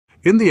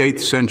In the 8th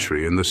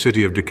century, in the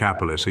city of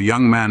Decapolis, a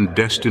young man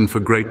destined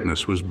for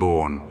greatness was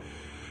born.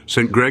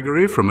 Saint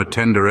Gregory, from a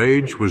tender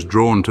age, was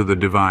drawn to the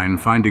divine,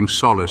 finding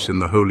solace in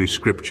the Holy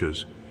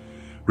Scriptures.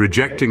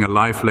 Rejecting a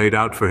life laid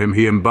out for him,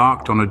 he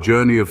embarked on a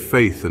journey of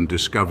faith and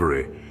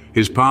discovery.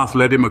 His path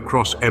led him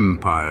across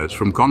empires,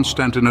 from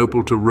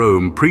Constantinople to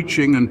Rome,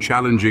 preaching and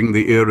challenging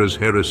the era's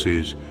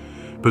heresies.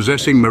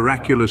 Possessing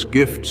miraculous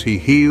gifts, he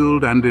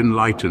healed and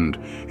enlightened,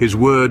 his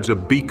words a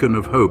beacon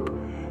of hope.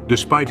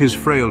 Despite his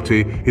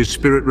frailty, his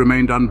spirit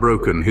remained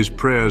unbroken, his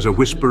prayers a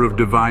whisper of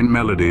divine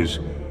melodies.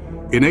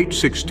 In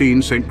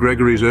 816, Saint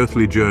Gregory's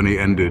earthly journey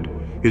ended,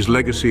 his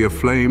legacy a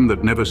flame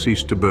that never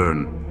ceased to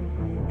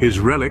burn. His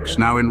relics,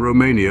 now in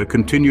Romania,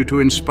 continue to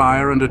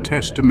inspire and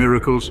attest to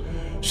miracles.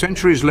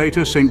 Centuries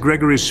later, Saint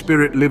Gregory's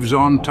spirit lives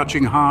on,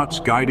 touching hearts,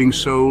 guiding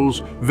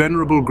souls.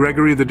 Venerable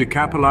Gregory the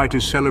Decapolite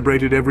is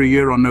celebrated every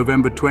year on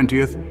November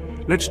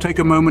 20th. Let's take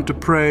a moment to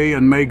pray,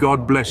 and may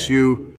God bless you.